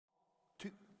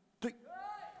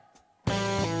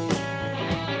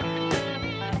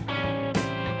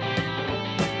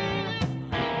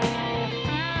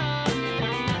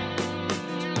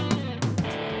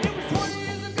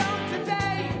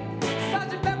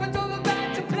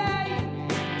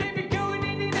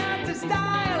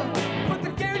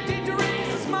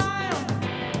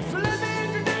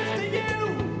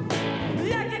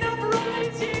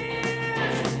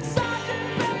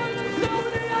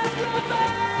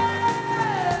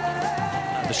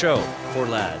The show, Four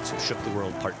Lads Who Shook the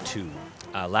World, Part 2.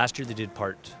 Last year they did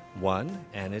Part 1,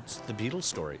 and it's the Beatles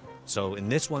story. So in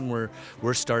this one,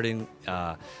 we're starting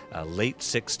late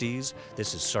 60s.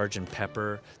 This is Sgt.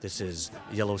 Pepper. This is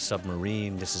Yellow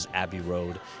Submarine. This is Abbey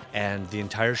Road. And the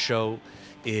entire show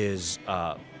is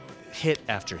hit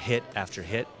after hit after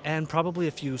hit, and probably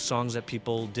a few songs that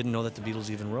people didn't know that the Beatles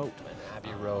even wrote.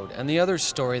 Abbey Road. And the other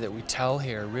story that we tell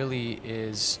here really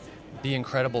is the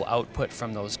incredible output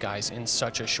from those guys in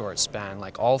such a short span.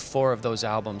 Like, all 4 of those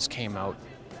albums came out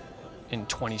in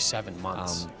 27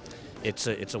 months. It's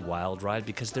a wild ride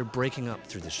because they're breaking up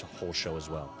through this whole show as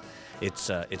well. It's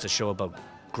a show about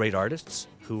great artists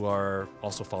who are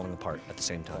also falling apart at the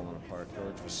same time.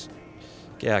 George was,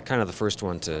 yeah, kind of the first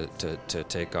one to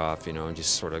take off, you know, and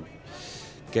just sort of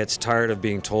gets tired of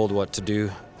being told what to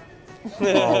do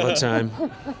all the time.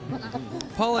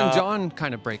 Paul and John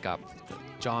kind of break up.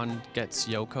 John gets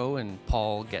Yoko and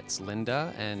Paul gets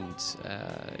Linda, and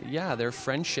yeah, their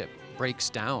friendship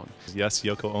breaks down. Yes,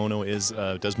 Yoko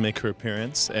Ono does make her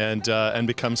appearance and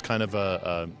becomes kind of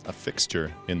a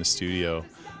fixture in the studio,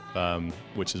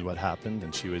 which is what happened,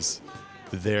 and she was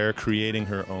there creating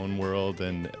her own world,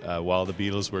 and while the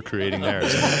Beatles were creating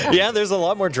theirs. Yeah, there's a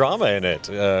lot more drama in it,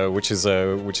 which is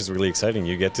really exciting.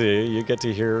 You get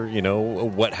to hear, you know,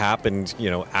 what happened, you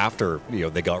know, after, you know,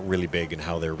 they got really big and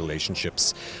how their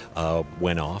relationships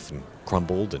went off and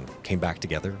crumbled and came back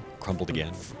together, crumbled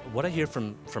again. What I hear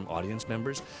from audience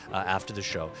members after the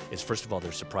show is, first of all,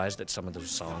 they're surprised at some of those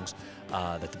songs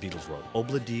that the Beatles wrote.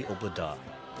 Obla Dee, Obla Da.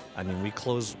 I mean, we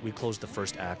closed the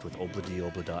first act with Obla Dee,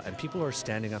 Obla Da, and people are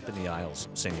standing up in the aisles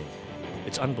singing.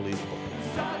 It's unbelievable.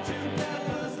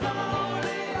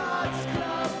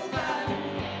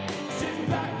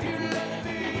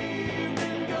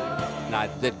 I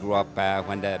did grow up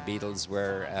when the Beatles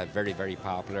were very, very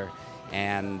popular,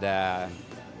 and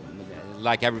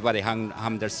like everybody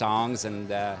hummed their songs, and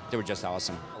they were just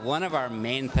awesome. One of our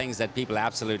main things that people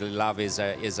absolutely love is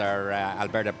our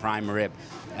Alberta prime rib.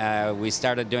 We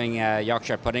started doing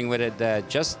Yorkshire pudding with it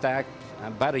just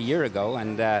about a year ago,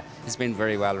 and it's been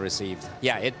very well received.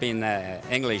 Yeah, it's been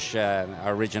English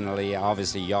originally,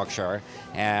 obviously Yorkshire.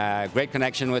 Great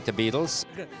connection with the Beatles.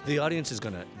 The audience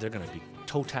they're gonna be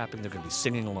toe tapping, they're gonna be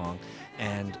singing along,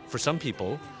 and for some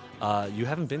people, you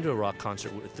haven't been to a rock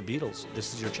concert with the Beatles.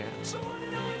 This is your chance.